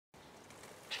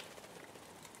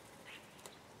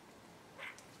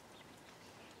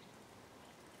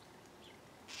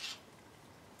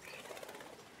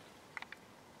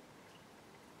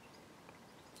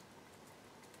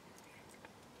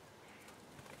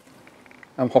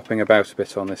I'm hopping about a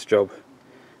bit on this job.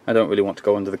 I don't really want to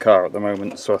go under the car at the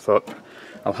moment, so I thought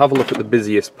I'll have a look at the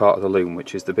busiest part of the loom,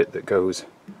 which is the bit that goes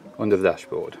under the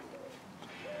dashboard.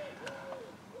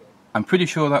 I'm pretty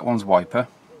sure that one's wiper,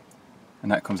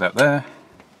 and that comes out there.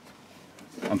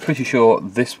 I'm pretty sure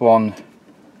this one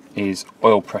is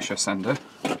oil pressure sender,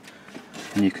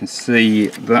 and you can see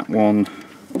that one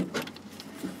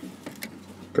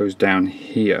goes down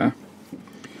here,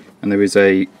 and there is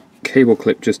a cable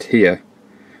clip just here,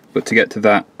 but to get to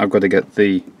that I've got to get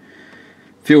the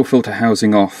fuel filter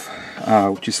housing off,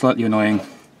 which is slightly annoying.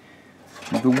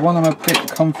 The one I'm a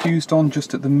bit confused on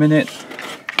just at the minute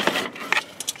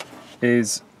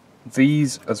is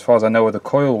these, as far as I know, are the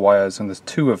coil wires, and there's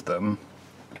two of them,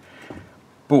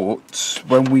 but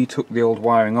when we took the old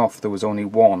wiring off there was only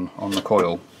one on the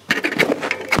coil.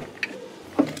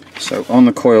 So on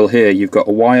the coil here you've got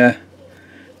a wire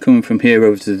coming from here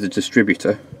over to the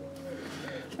distributor,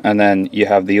 and then you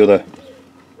have the other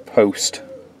post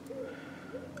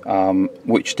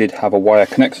which did have a wire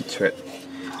connected to it,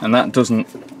 and that doesn't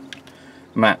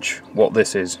match what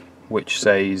this is, which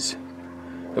says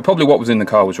that probably what was in the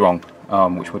car was wrong,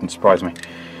 which wouldn't surprise me.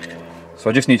 So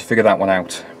I just need to figure that one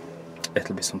out.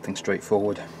 It'll be something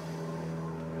straightforward.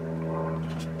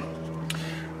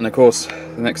 And of course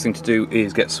the next thing to do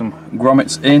is get some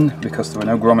grommets in, because there are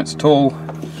no grommets at all.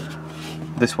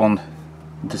 This one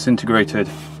disintegrated,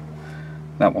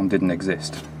 that one didn't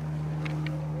exist.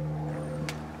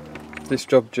 This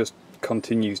job just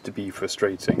continues to be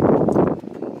frustrating.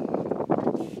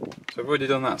 So I've already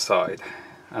done that side,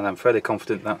 and I'm fairly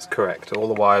confident that's correct. All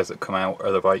the wires that come out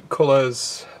are the right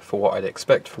colours for what I'd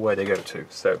expect for where they go to,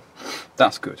 so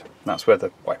that's good. That's where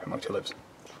the wiper motor lives.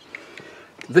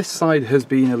 This side has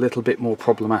been a little bit more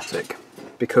problematic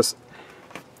because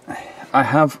I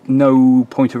have no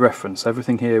point of reference.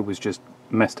 Everything here was just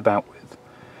messed about with,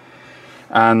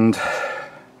 and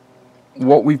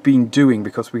what we've been doing,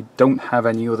 because we don't have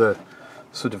any other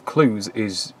sort of clues,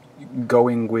 is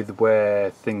going with where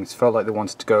things felt like they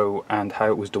wanted to go and how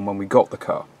it was done when we got the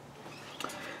car.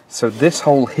 So this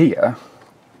hole here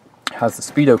has the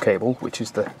speedo cable, which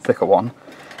is the thicker one,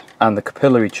 and the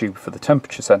capillary tube for the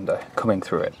temperature sender coming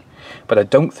through it, but I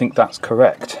don't think that's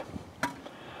correct.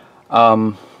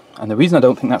 And the reason I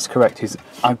don't think that's correct is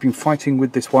I've been fighting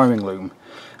with this wiring loom,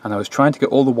 and I was trying to get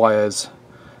all the wires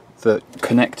that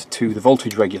connect to the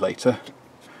voltage regulator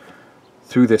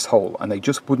through this hole, and they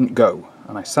just wouldn't go.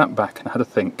 And I sat back and had a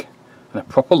think and a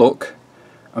proper look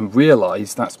and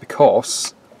realised that's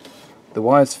because the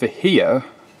wires for here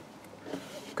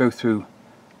go through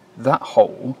that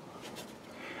hole,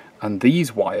 and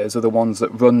these wires are the ones that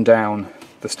run down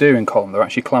the steering column. They're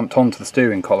actually clamped onto the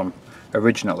steering column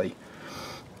originally.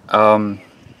 So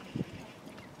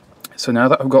now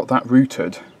that I've got that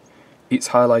routed, it's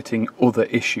highlighting other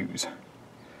issues.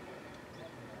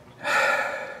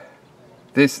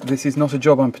 This is not a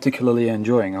job I'm particularly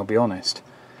enjoying, I'll be honest.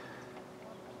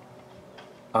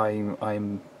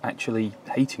 I'm actually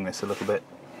hating this a little bit.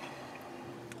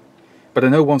 But I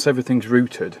know once everything's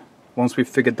routed, once we've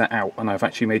figured that out, and I've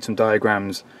actually made some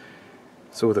diagrams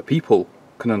so other people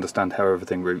can understand how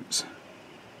everything routes,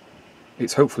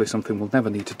 it's hopefully something we'll never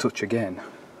need to touch again.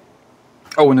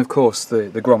 Oh, and of course the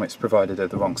grommets provided are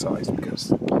the wrong size,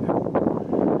 because, you know.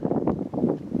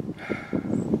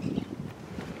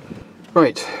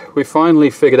 Right, we finally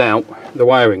figured out the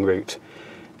wiring route,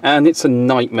 and it's a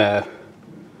nightmare.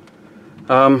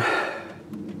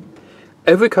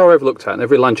 Every car I've looked at, and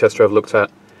every Lanchester I've looked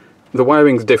at, the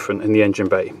wiring's different in the engine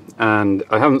bay, and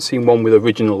I haven't seen one with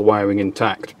original wiring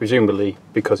intact, presumably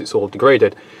because it's all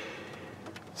degraded.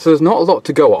 So there's not a lot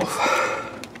to go off.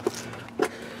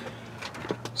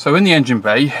 So in the engine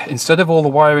bay, instead of all the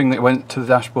wiring that went to the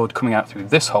dashboard coming out through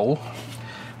this hole,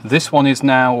 this one is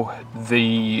now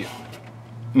the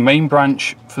main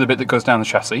branch for the bit that goes down the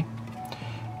chassis.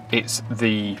 It's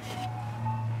the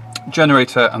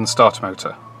generator and the starter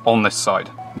motor on this side.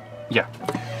 Yeah.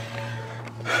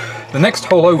 The next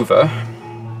hole over,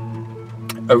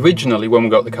 originally when we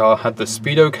got the car, had the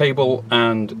speedo cable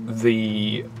and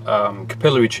the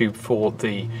capillary tube for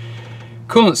the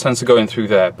coolant sensor going through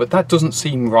there, but that doesn't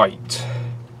seem right.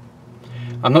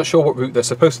 I'm not sure what route they're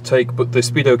supposed to take, but the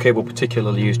speedo cable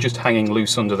particularly is just hanging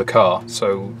loose under the car,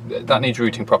 so that needs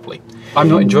routing properly. I'm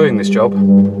not enjoying this job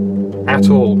at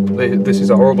all. This is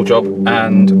a horrible job,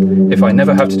 and if I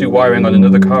never have to do wiring on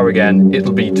another car again,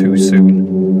 it'll be too soon.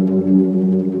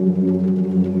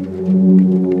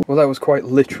 Well, that was quite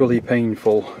literally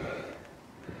painful.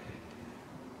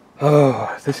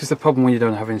 Oh, this is the problem when you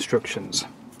don't have instructions.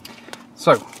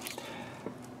 So,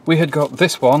 we had got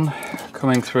this one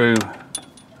coming through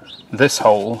this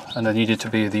hole and they needed to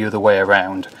be the other way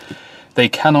around. They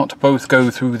cannot both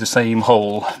go through the same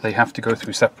hole, they have to go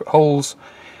through separate holes,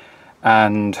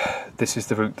 and this is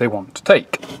the route they want to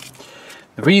take.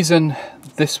 The reason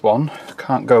this one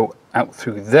can't go out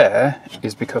through there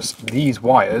is because these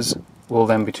wires will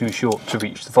then be too short to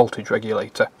reach the voltage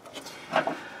regulator.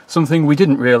 Something we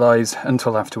didn't realise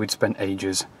until after we'd spent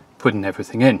ages putting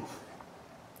everything in.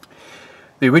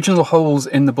 The original holes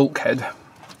in the bulkhead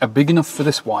are big enough for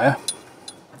this wire,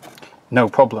 no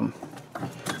problem.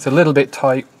 It's a little bit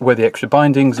tight where the extra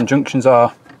bindings and junctions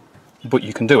are, but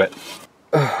you can do it.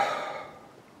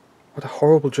 What a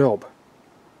horrible job.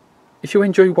 If you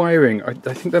enjoy wiring, I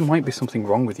think there might be something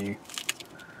wrong with you.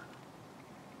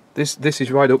 This is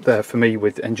right up there for me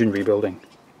with engine rebuilding.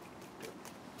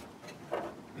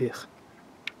 Ugh.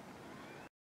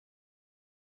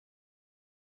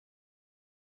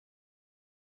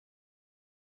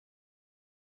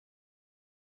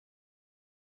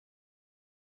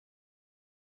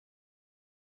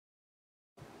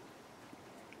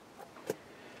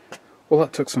 Well,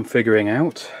 that took some figuring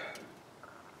out.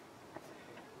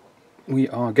 We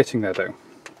are getting there though.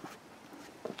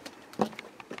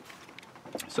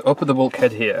 So up at the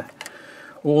bulkhead here,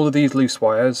 all of these loose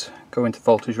wires go into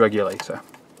voltage regulator.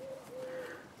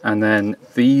 And then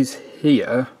these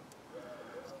here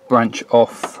branch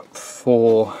off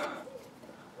for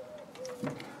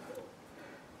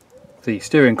the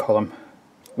steering column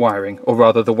wiring, or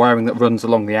rather the wiring that runs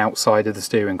along the outside of the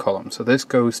steering column. So this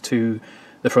goes to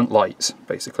the front lights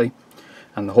basically,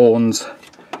 and the horns,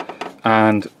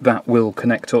 and that will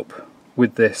connect up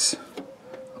with this.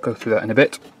 I'll go through that in a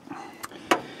bit.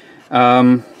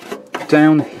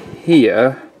 Down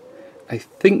here I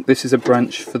think this is a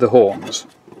branch for the horns,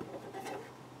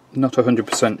 not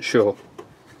 100% sure.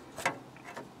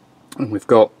 And we've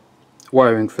got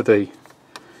wiring for the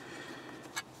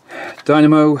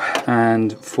dynamo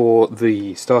and for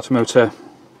the starter motor.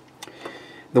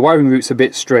 The wiring route's a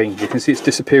bit strange. You can see it's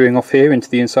disappearing off here into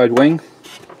the inside wing.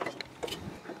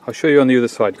 I'll show you on the other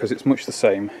side because it's much the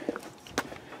same.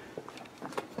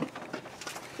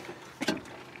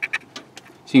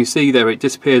 So you can see there it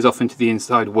disappears off into the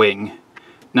inside wing.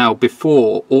 Now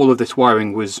before, all of this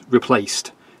wiring was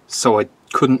replaced, so I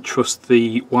couldn't trust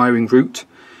the wiring route,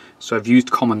 so I've used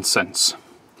common sense.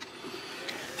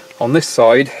 On this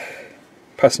side,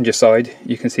 passenger side,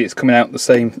 you can see it's coming out the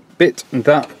same bit, and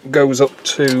that goes up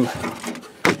to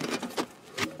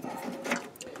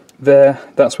there.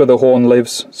 That's where the horn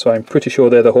lives, so I'm pretty sure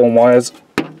they're the horn wires.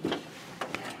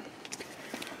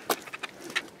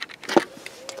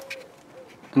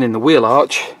 And in the wheel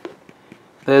arch,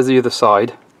 there's the other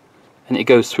side, and it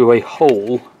goes through a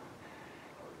hole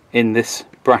in this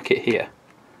bracket here.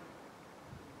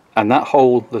 And that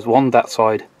hole, there's one that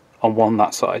side and one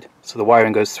that side. So the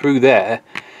wiring goes through there,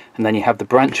 and then you have the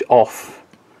branch off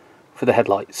for the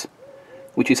headlights,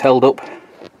 which is held up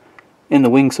in the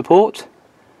wing support.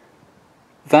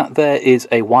 That there is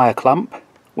a wire clamp,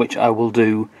 which I will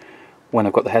do when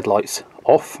I've got the headlights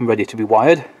off and ready to be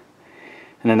wired.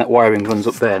 And then that wiring runs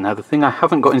up there. Now the thing I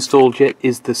haven't got installed yet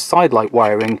is the side light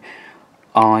wiring.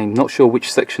 I'm not sure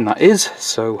which section that is,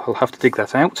 so I'll have to dig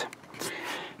that out.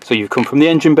 So you've come from the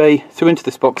engine bay through into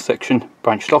this box section,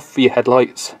 branched off for your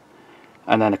headlights,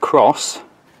 and then across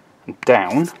and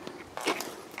down.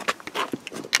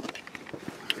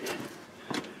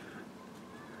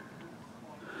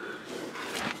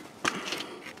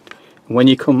 When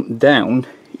you come down,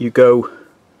 you go,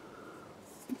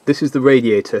 this is the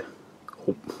radiator.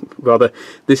 Or rather,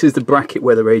 this is the bracket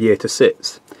where the radiator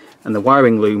sits, and the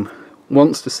wiring loom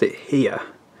wants to sit here.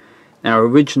 Now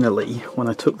originally, when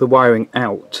I took the wiring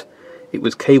out, it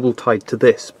was cable tied to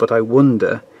this, but I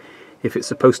wonder if it's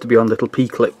supposed to be on little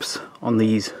P-clips on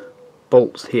these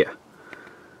bolts here.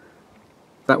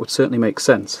 That would certainly make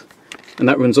sense. And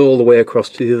that runs all the way across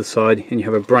to the other side, and you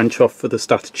have a branch off for the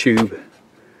starter tube,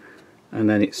 and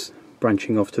then it's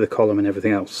branching off to the column and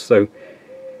everything else. So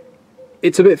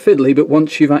it's a bit fiddly, but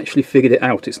once you've actually figured it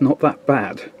out, it's not that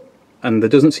bad. And there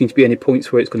doesn't seem to be any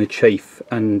points where it's going to chafe,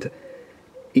 and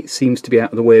it seems to be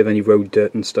out of the way of any road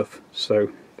dirt and stuff.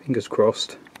 So fingers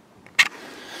crossed.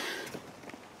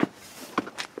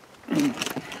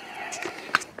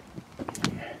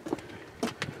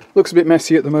 Looks a bit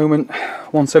messy at the moment.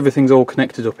 Once everything's all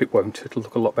connected up, it won't. It'll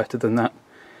look a lot better than that.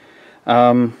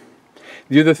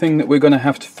 The other thing that we're going to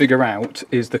have to figure out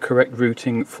is the correct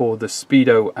routing for the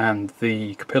speedo and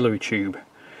the capillary tube,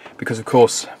 because of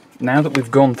course now that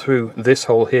we've gone through this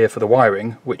hole here for the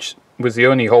wiring, which was the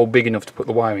only hole big enough to put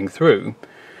the wiring through,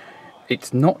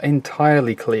 it's not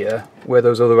entirely clear where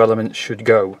those other elements should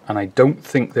go, and I don't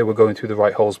think they were going through the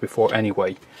right holes before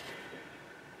anyway.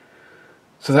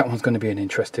 So that one's going to be an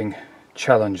interesting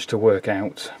challenge to work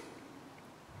out.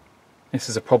 This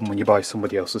is a problem when you buy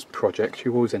somebody else's project,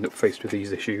 you always end up faced with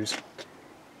these issues.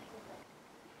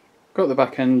 Got the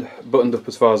back end buttoned up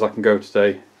as far as I can go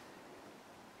today.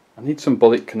 I need some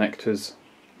bullet connectors,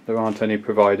 there aren't any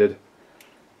provided,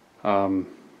 and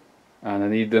I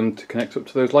need them to connect up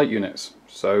to those light units,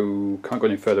 so can't go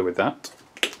any further with that.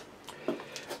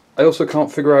 I also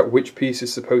can't figure out which piece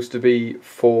is supposed to be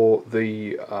for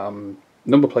the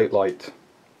number plate light.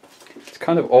 It's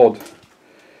kind of odd.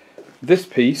 This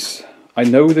piece, I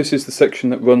know this is the section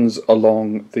that runs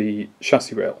along the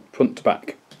chassis rail, front to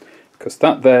back, because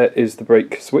that there is the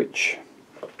brake switch.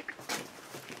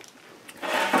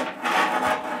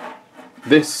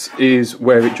 This is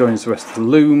where it joins the rest of the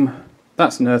loom.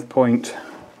 That's an earth point,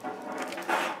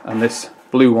 and this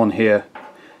blue one here,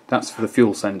 that's for the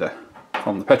fuel sender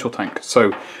from the petrol tank.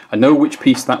 So I know which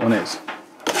piece that one is.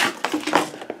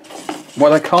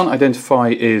 What I can't identify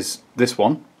is this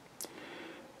one,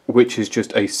 which is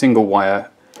just a single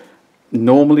wire.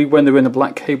 Normally when they're in a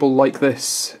black cable like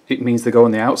this, it means they go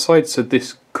on the outside, so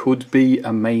this could be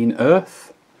a main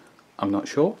earth. I'm not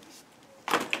sure.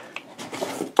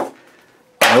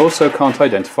 I also can't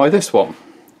identify this one,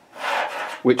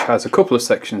 which has a couple of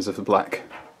sections of the black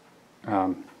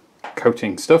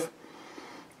coating stuff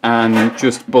and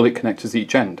just bullet connectors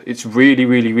each end. It's really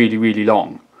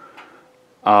long.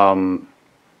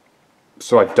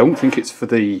 So I don't think it's for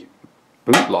the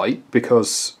boot light,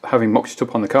 because having mocked it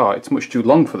up on the car, it's much too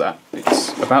long for that.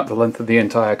 It's about the length of the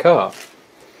entire car.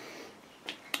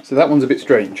 So that one's a bit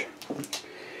strange.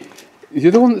 The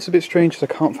other one that's a bit strange is I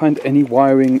can't find any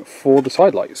wiring for the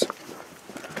side lights.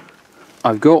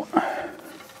 I've got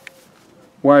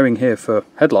wiring here for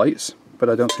headlights,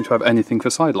 but I don't seem to have anything for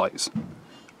side lights.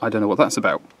 I don't know what that's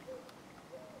about.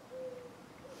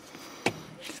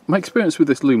 My experience with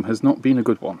this loom has not been a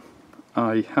good one,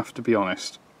 I have to be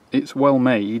honest. It's well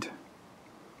made,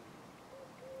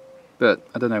 but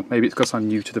I don't know, maybe it's because I'm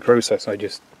new to the process, I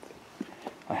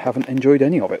haven't enjoyed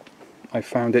any of it. I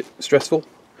found it stressful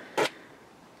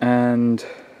and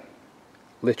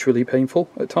literally painful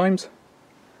at times,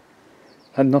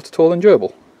 and not at all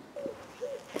enjoyable.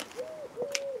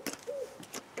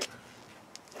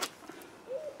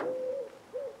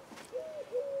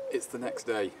 It's the next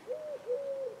day.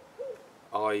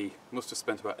 I must have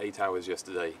spent about 8 hours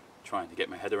yesterday trying to get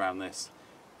my head around this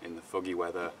in the foggy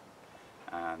weather,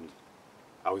 and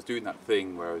I was doing that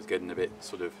thing where I was getting a bit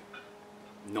sort of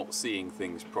not seeing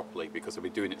things properly because I've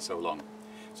been doing it so long.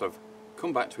 So I've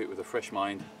come back to it with a fresh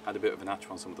mind, had a bit of a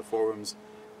natter on some of the forums,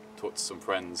 talked to some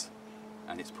friends,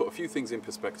 and it's put a few things in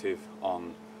perspective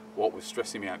on what was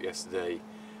stressing me out yesterday,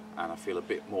 and I feel a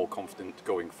bit more confident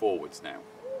going forwards now.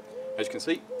 As you can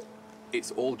see,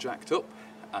 it's all jacked up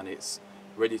and it's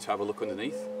ready to have a look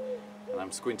underneath, and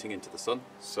I'm squinting into the sun,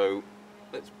 so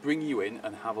let's bring you in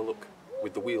and have a look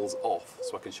with the wheels off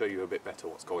so I can show you a bit better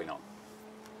what's going on.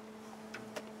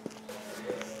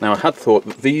 Now I had thought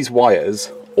that these wires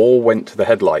all went to the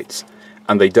headlights,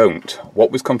 and they don't.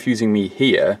 What was confusing me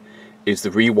here is the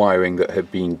rewiring that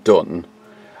had been done,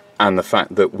 and the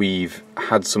fact that we've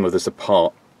had some of this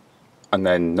apart and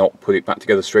then not put it back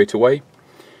together straight away.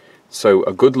 So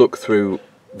a good look through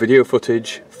video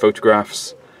footage,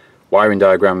 photographs, wiring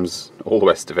diagrams, all the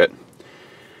rest of it,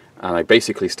 and I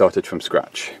basically started from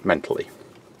scratch mentally.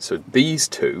 So these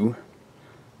two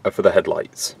are for the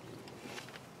headlights,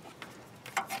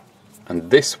 and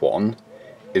this one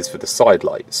is for the side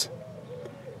lights.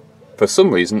 For some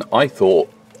reason I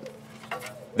thought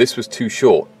this was too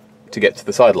short to get to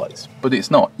the side lights, but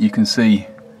it's not. You can see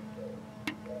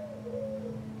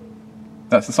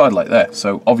that's the side light there,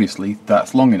 so obviously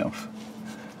that's long enough.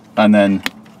 And then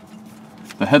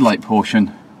the headlight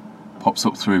portion pops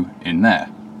up through in there.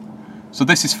 So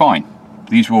this is fine.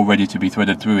 These are all ready to be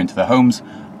threaded through into the homes.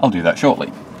 I'll do that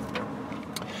shortly.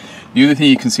 The other thing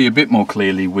you can see a bit more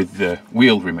clearly with the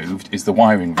wheel removed is the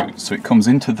wiring route. So it comes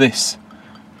into this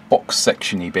box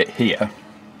section-y bit here,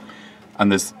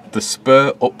 and there's the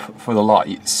spur up for the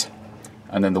lights,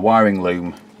 and then the wiring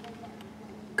loom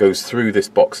goes through this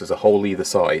box as a hole either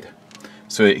side,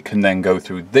 so it can then go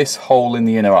through this hole in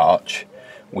the inner arch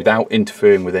without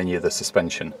interfering with any of the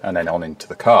suspension, and then on into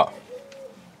the car.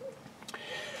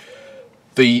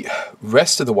 The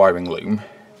rest of the wiring loom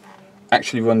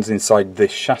actually runs inside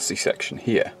this chassis section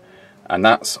here, and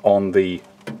that's on the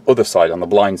other side, on the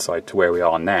blind side to where we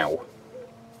are now.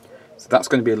 So that's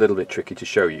going to be a little bit tricky to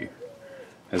show you.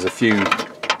 There's a few,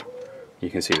 you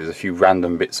can see there's a few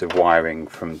random bits of wiring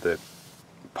from the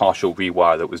partial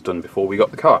rewire that was done before we got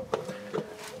the car.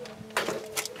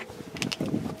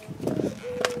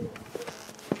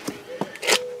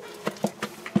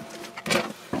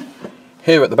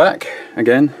 Here at the back,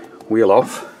 again, wheel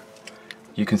off,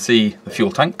 you can see the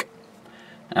fuel tank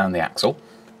and the axle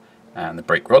and the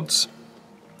brake rods,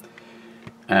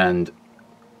 and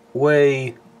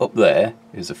way up there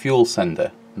is a fuel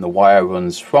sender, and the wire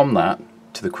runs from that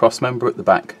to the cross member at the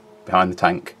back behind the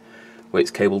tank where it's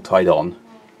cable tied on.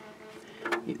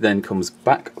 It then comes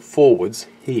back forwards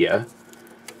here,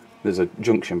 there's a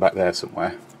junction back there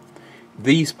somewhere.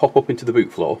 These pop up into the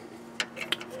boot floor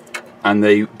and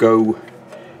they go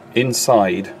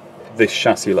inside this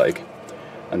chassis leg,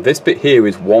 and this bit here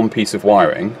is one piece of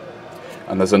wiring,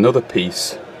 and there's another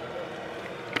piece,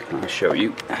 I'll show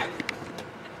you.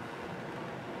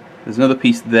 There's another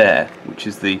piece there which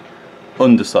is the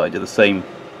underside of the same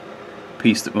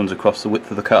piece that runs across the width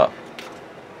of the car.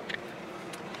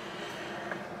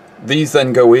 These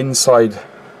then go inside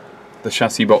the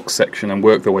chassis box section and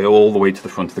work their way all the way to the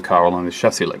front of the car along the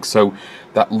chassis leg. So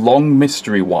that long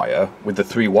mystery wire with the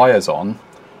 3 wires on,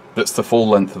 that's the full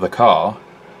length of the car,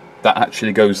 that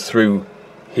actually goes through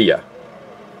here.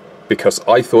 Because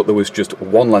I thought there was just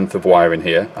one length of wire in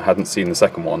here, I hadn't seen the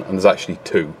second one, and there's actually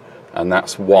 2. And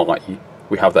that's why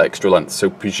we have that extra length. So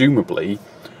presumably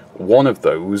one of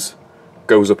those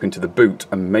goes up into the boot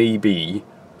and maybe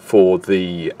for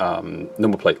the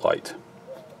number plate light,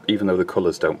 even though the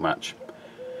colours don't match.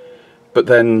 But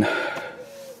then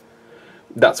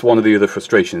that's one of the other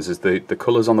frustrations, is the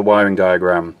colours on the wiring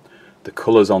diagram, the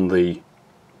colours on the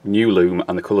new loom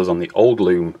and the colours on the old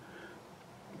loom,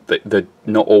 they're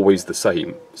not always the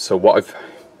same. So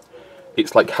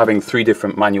it's like having 3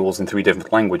 different manuals in 3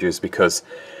 different languages, because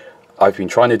I've been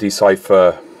trying to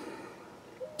decipher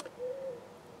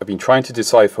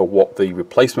what the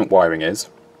replacement wiring is,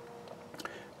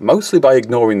 mostly by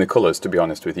ignoring the colours, to be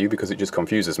honest with you, because it just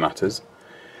confuses matters.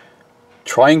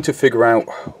 Trying to figure out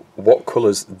what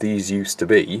colours these used to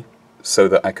be so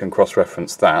that I can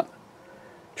cross-reference that.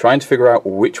 Trying to figure out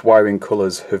which wiring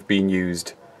colours have been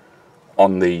used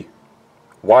on the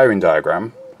wiring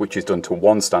diagram, which is done to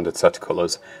one standard set of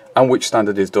colours, and which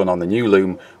standard is done on the new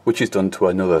loom, which is done to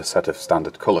another set of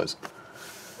standard colours.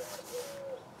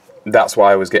 That's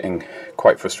why I was getting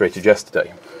quite frustrated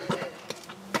yesterday.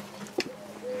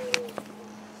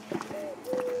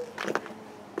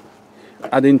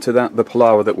 Add into that the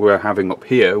palaver that we're having up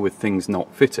here with things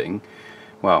not fitting,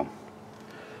 well,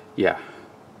 yeah.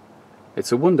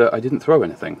 It's a wonder I didn't throw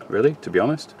anything, really, to be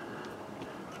honest.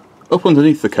 Up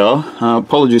underneath the car,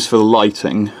 apologies for the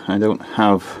lighting, I don't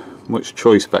have much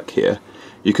choice back here.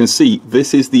 You can see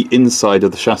this is the inside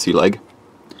of the chassis leg.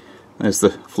 There's the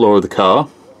floor of the car.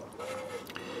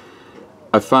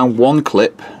 I found one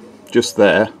clip just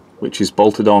there, which is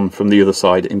bolted on from the other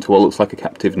side into what looks like a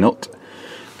captive nut,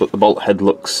 but the bolt head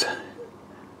looks,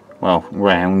 well,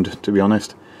 round, to be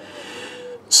honest.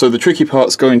 So the tricky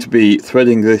part's going to be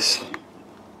threading this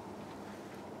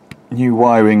new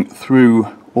wiring through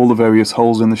all the various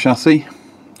holes in the chassis,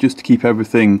 just to keep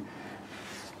everything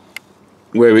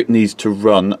where it needs to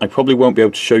run. I probably won't be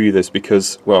able to show you this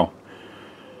because, well,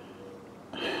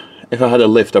 if I had a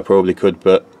lift I probably could,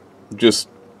 but just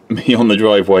me on the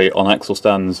driveway on axle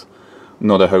stands,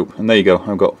 not a hope. And there you go,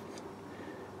 I've got,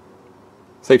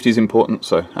 safety is important,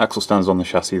 so axle stands on the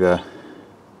chassis there,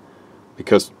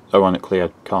 because ironically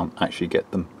I can't actually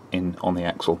get them in on the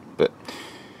axle. But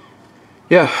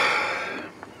yeah,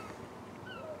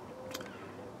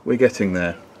 we're getting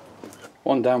there.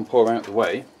 One downpour out of the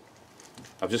way.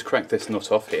 I've just cracked this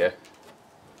nut off here,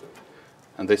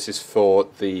 and this is for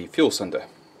the fuel sender.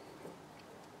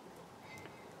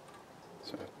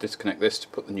 So disconnect this to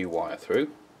put the new wire through.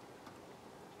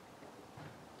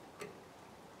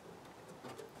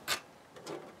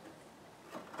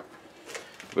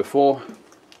 Before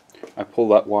I pull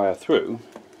that wire through,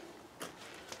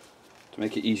 to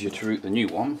make it easier to route the new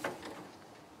one,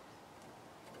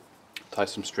 tie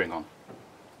some string on.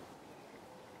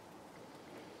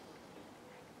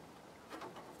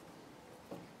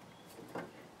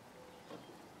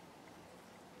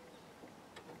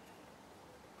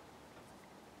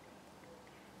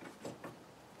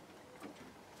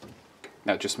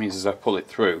 That just means as I pull it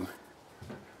through,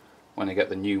 when I get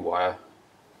the new wire,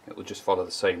 it will just follow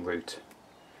the same route.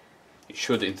 It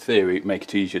should, in theory, make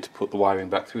it easier to put the wiring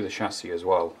back through the chassis as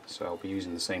well, so I'll be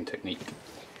using the same technique.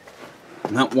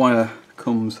 And that wire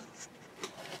comes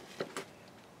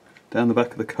down the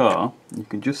back of the car, you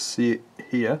can just see it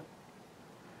here,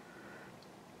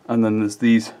 and then there's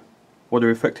these what are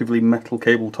effectively metal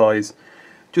cable ties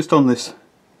just on this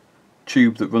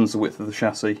tube that runs the width of the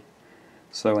chassis.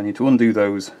 So I need to undo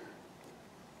those,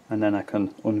 and then I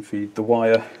can unfeed the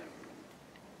wire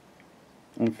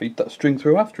and feed that string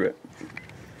through after it.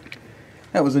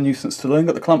 That was a nuisance to learn,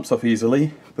 got the clamps off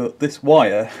easily, but this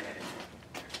wire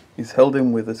is held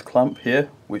in with this clamp here,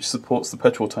 which supports the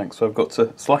petrol tank, so I've got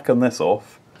to slacken this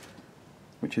off,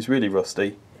 which is really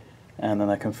rusty, and then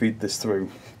I can feed this through.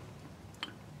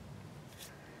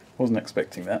 Wasn't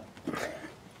expecting that.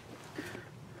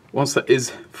 Once that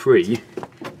is free,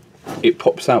 it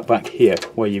pops out back here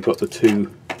where you've got the two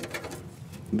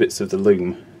bits of the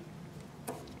loom,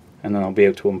 and then I'll be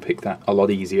able to unpick that a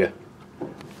lot easier.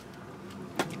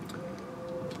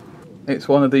 It's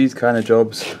one of these kind of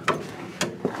jobs.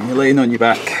 You're laying on your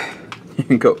back,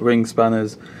 you've got ring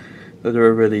spanners that are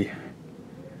a really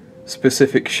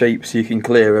specific shape so you can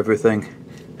clear everything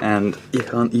and you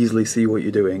can't easily see what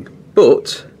you're doing.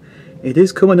 But it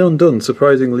is coming undone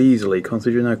surprisingly easily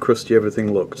considering how crusty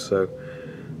everything looked, so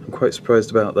I'm quite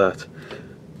surprised about that.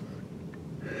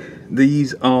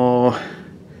 These are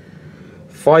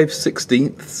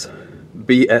 5/16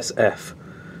 BSF,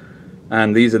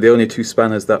 and these are the only two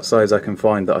spanners that size I can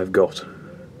find that I've got,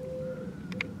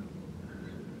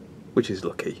 which is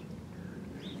lucky.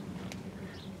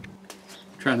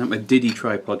 Trying out my Diddy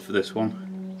tripod for this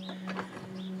one.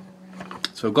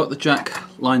 So I've got the jack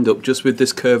lined up just with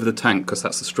this curve of the tank because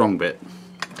that's the strong bit,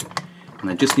 and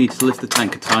I just need to lift the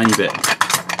tank a tiny bit.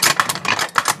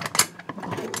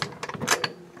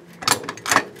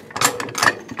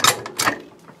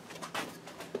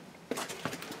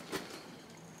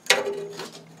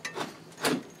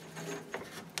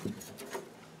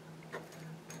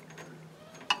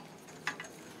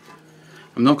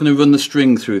 I'm not going to run the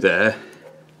string through there.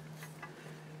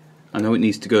 I know it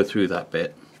needs to go through that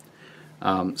bit,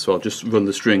 so I'll just run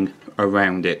the string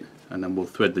around it and then we'll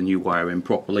thread the new wire in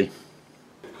properly.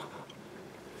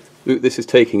 The route this is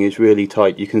taking is really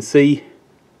tight. You can see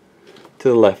to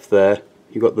the left there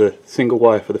you've got the single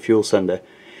wire for the fuel sender,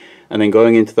 and then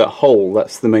going into that hole,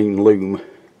 that's the main loom,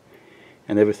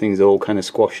 and everything's all kind of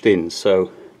squashed in, so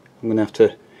I'm going to have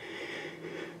to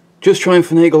just try and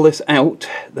finagle this out.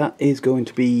 That is going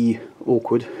to be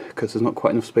awkward because there's not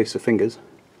quite enough space for fingers,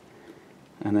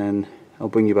 and then I'll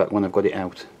bring you back when I've got it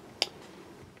out.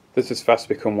 This has fast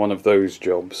become one of those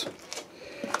jobs.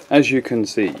 As you can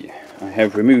see, I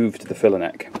have removed the filler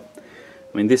neck.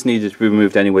 I mean, this needed to be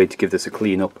removed anyway to give this a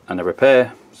clean up and a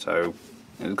repair, so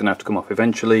it's going to have to come off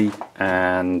eventually,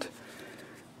 and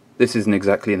this isn't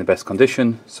exactly in the best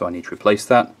condition, so I need to replace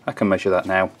that. I can measure that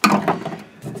now.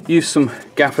 Use some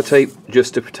gaffer tape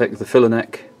just to protect the filler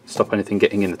neck, stop anything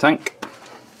getting in the tank.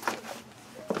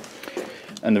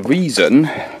 And the reason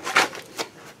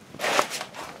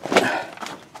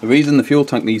the fuel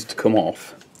tank needs to come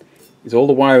off is all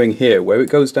the wiring here, where it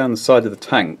goes down the side of the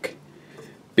tank,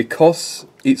 because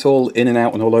it's all in and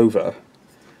out and all over,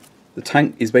 the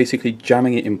tank is basically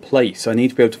jamming it in place. I need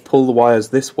to be able to pull the wires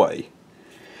this way,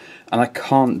 and I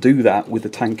can't do that with the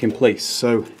tank in place.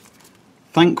 So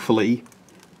thankfully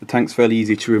the tank's fairly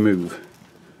easy to remove.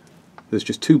 There's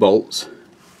just two bolts.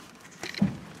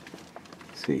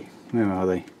 Let's see, where are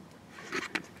they?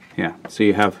 Yeah, so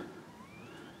you have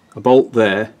a bolt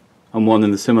there and one in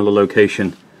the similar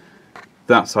location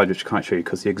that side, which I can't show you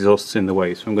because the exhaust's in the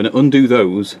way. So I'm going to undo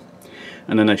those,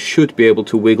 and then I should be able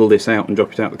to wiggle this out and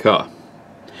drop it out the car,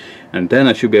 and then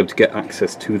I should be able to get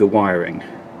access to the wiring.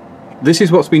 This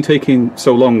is what's been taking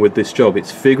so long with this job.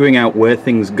 It's figuring out where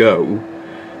things go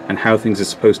and how things are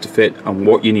supposed to fit and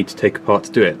what you need to take apart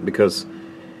to do it, because,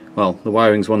 well, the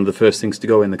wiring's one of the first things to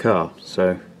go in the car,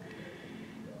 so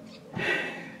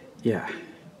yeah,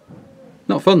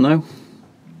 not fun though.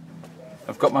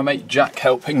 I've got my mate Jack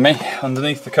helping me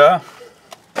underneath the car,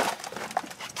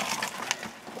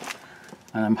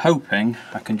 and I'm hoping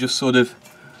I can just sort of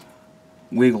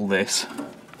wiggle this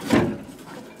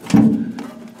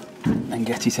and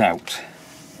get it out.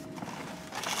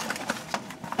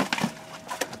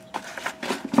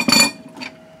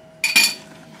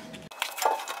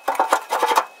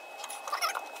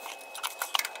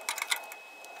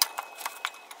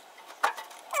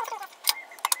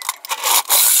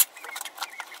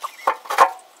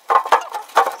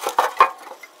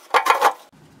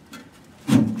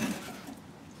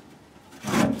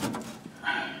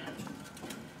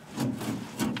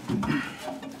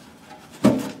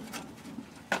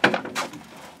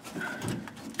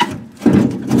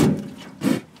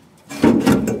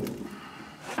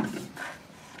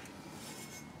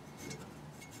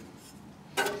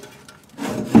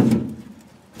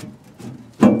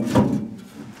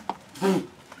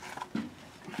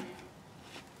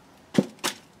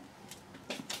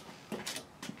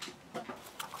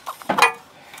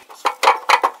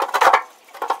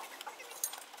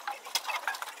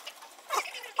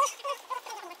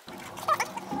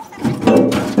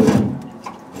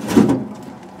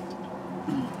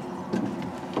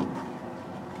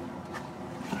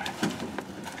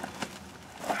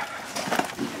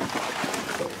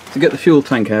 get the fuel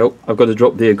tank out, I've got to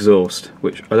drop the exhaust,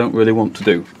 which I don't really want to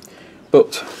do.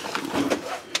 But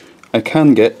I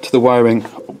can get to the wiring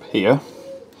up here.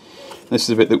 This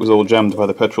is a bit that was all jammed by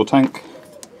the petrol tank.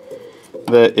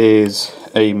 There is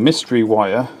a mystery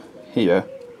wire here,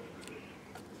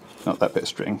 not that bit of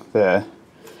string, there.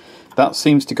 That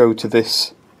seems to go to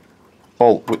this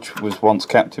bolt which was once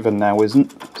captive and now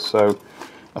isn't, so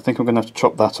I think I'm going to have to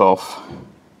chop that off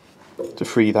to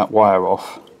free that wire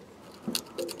off,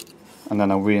 and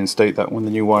then I'll reinstate that when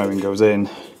the new wiring goes in.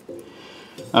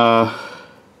 Yeah,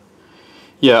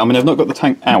 I mean, I've not got the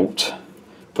tank out,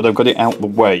 but I've got it out the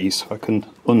way so I can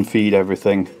unfeed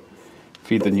everything,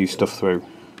 feed the new stuff through.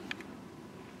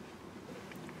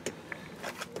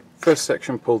 First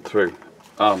section pulled through.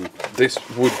 This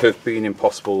would have been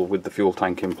impossible with the fuel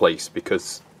tank in place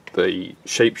because the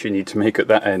shapes you need to make at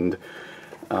that end,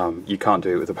 you can't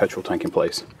do it with the petrol tank in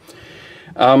place.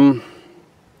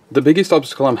 The biggest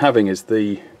obstacle I'm having is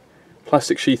the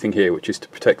plastic sheathing here, which is to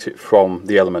protect it from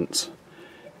the elements,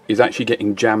 is actually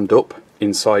getting jammed up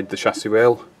inside the chassis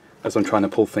rail as I'm trying to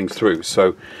pull things through.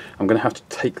 So I'm going to have to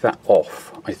take that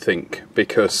off, I think,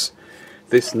 because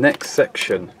this next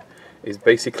section is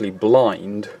basically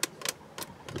blind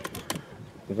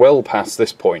well past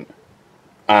this point,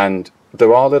 and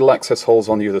there are little access holes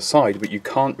on the other side, but you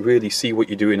can't really see what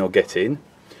you're doing or get in,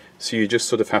 so you just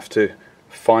sort of have to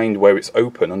find where it's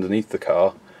open underneath the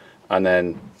car and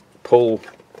then pull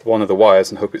one of the wires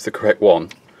and hope it's the correct one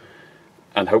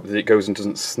and hope that it goes and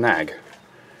doesn't snag.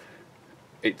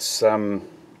 It's going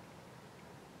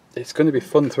to be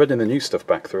fun threading the new stuff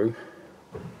back through.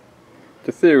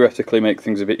 To theoretically make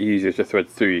things a bit easier to thread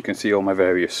through, you can see all my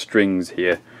various strings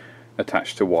here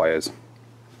attached to wires.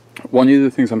 One of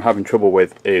the things I'm having trouble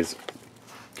with is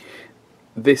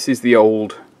this is the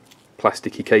old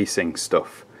plasticky casing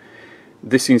stuff.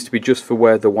 This seems to be just for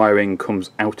where the wiring comes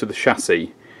out of the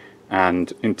chassis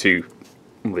and into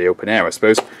the open air, I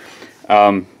suppose.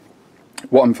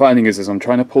 What I'm finding is as I'm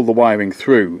trying to pull the wiring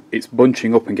through, it's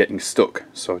bunching up and getting stuck.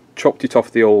 So I chopped it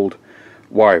off the old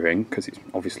wiring because it's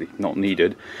obviously not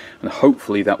needed, and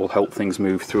hopefully that will help things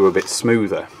move through a bit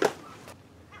smoother.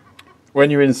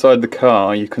 When you're inside the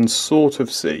car, you can sort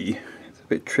of see, it's a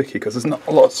bit tricky because there's not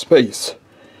a lot of space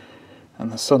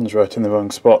and the sun's right in the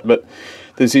wrong spot, but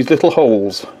there's these little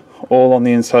holes all on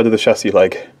the inside of the chassis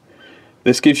leg.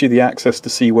 This gives you the access to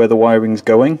see where the wiring's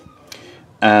going,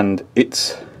 and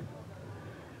it's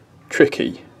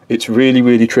tricky. It's really,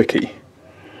 really tricky,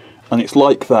 and it's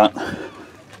like that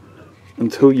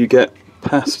until you get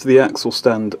past the axle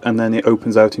stand, and then it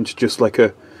opens out into just like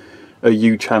a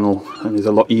U-channel and is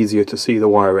a lot easier to see the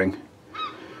wiring.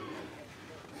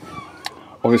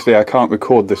 Obviously I can't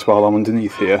record this while I'm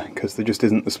underneath here because there just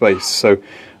isn't the space, so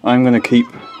I'm going to keep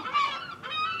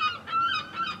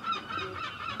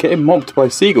getting mobbed by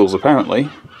seagulls apparently.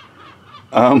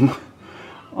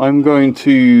 I'm going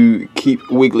to keep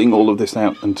wiggling all of this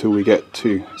out until we get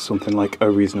to something like a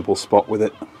reasonable spot with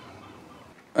it.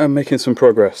 I'm making some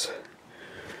progress.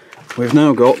 We've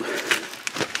now got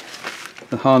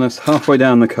the harness halfway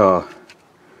down the car,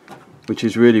 which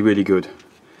is really, really good.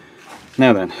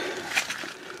 Now then,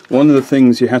 one of the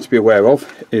things you have to be aware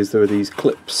of is there are these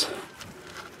clips,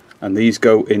 and these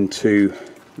go into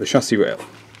the chassis rail.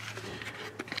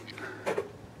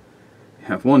 You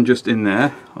have one just in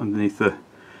there underneath the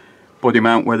body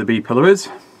mount where the B-pillar is,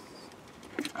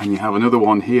 and you have another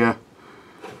one here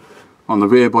on the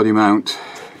rear body mount.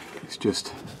 It's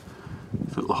just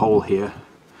a little hole here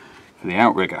for the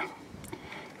outrigger.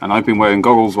 And I've been wearing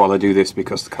goggles while I do this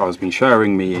because the car has been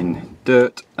showering me in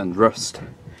dirt and rust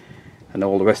and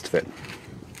all the rest of it.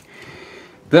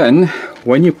 Then,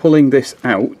 when you're pulling this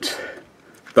out,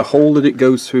 the hole that it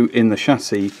goes through in the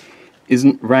chassis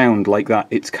isn't round like that,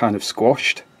 it's kind of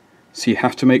squashed. So you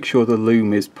have to make sure the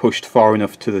loom is pushed far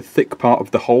enough to the thick part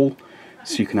of the hole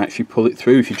so you can actually pull it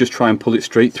through. If you just try and pull it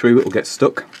straight through, it'll get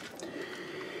stuck.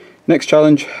 Next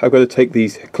challenge, I've got to take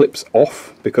these clips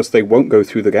off because they won't go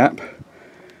through the gap.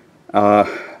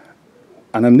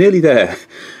 And I'm nearly there.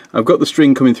 I've got the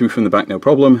string coming through from the back, no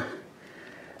problem,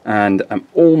 and I'm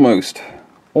almost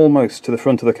to the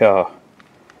front of the car,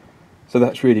 so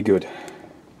that's really good.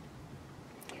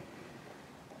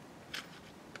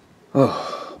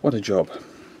 Oh, what a job.